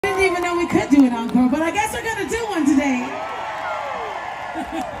we could do an encore, but I guess we're gonna do one today.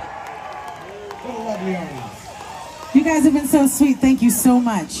 What a lovely audience. You guys have been so sweet. Thank you so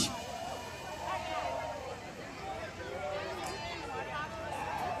much.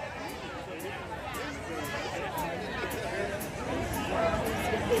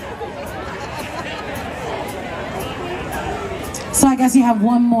 So I guess you have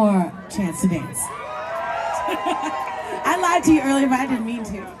one more chance to dance. I lied to you earlier, but I didn't mean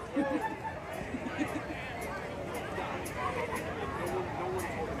to.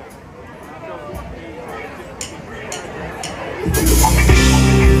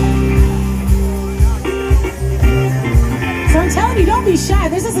 So I'm telling you, don't be shy.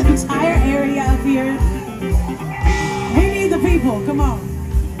 There's this entire area up here. We need the people. Come on.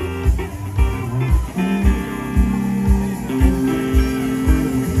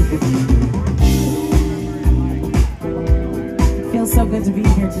 Feels so good to be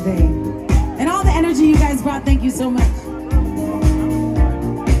here today. And all the energy you guys brought, thank you so much.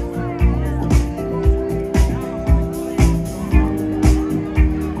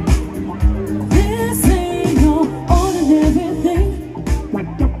 This ain't no ordinary thing.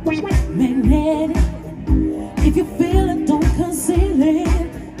 Magnetic. If you feel it, don't conceal it.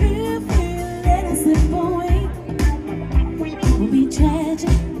 If you let it slip away, it will be tragic.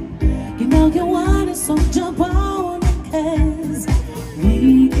 You know you want it, so jump on it, 'cause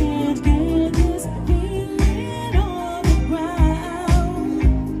we can't get this feeling on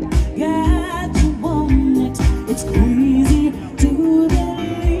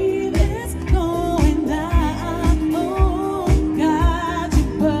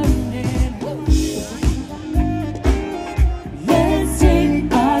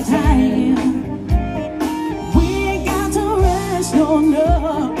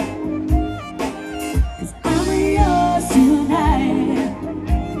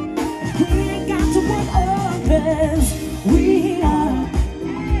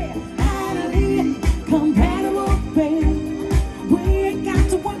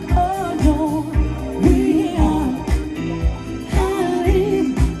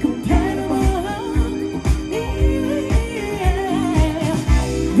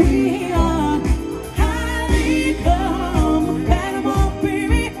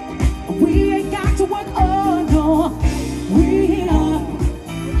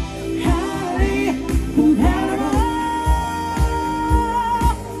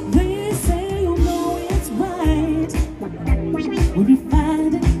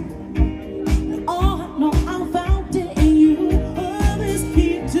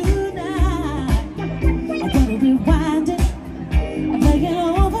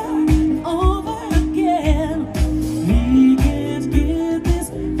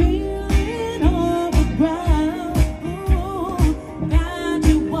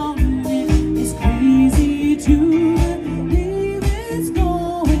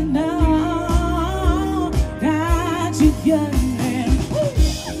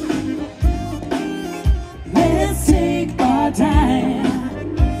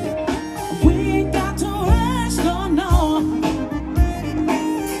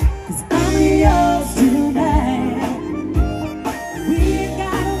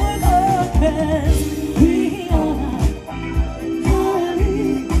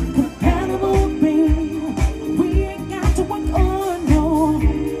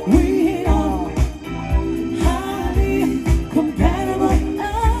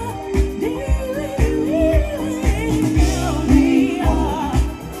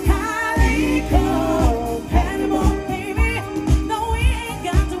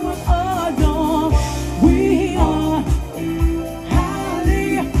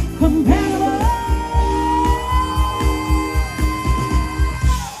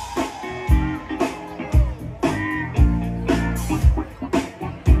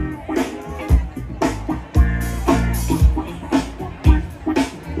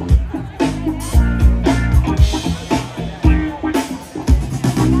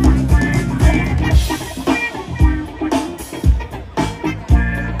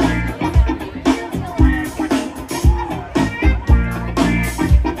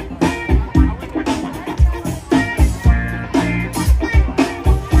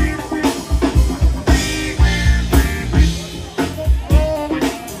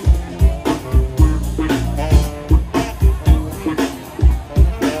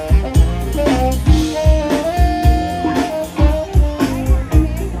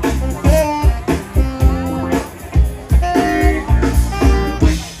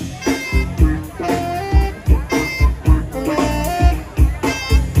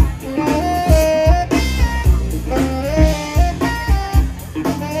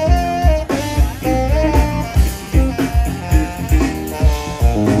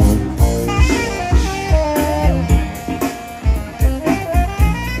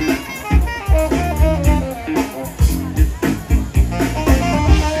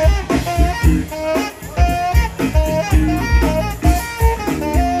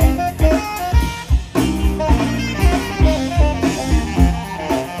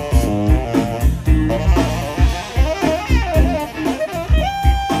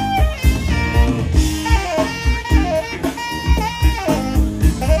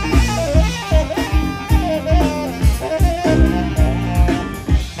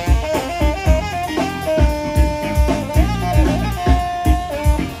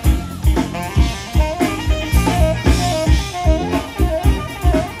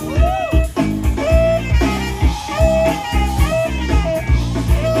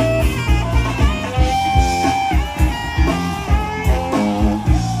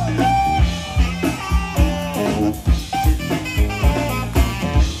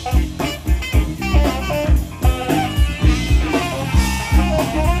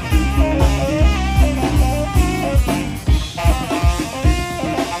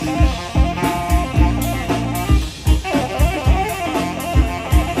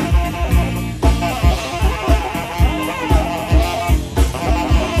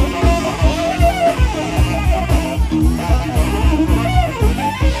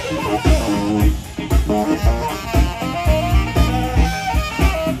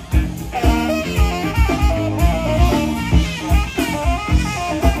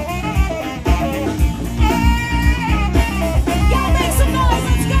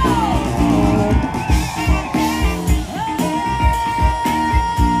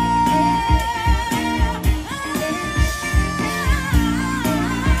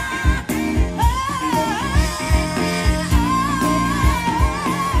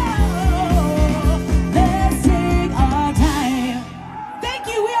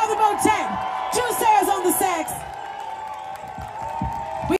next.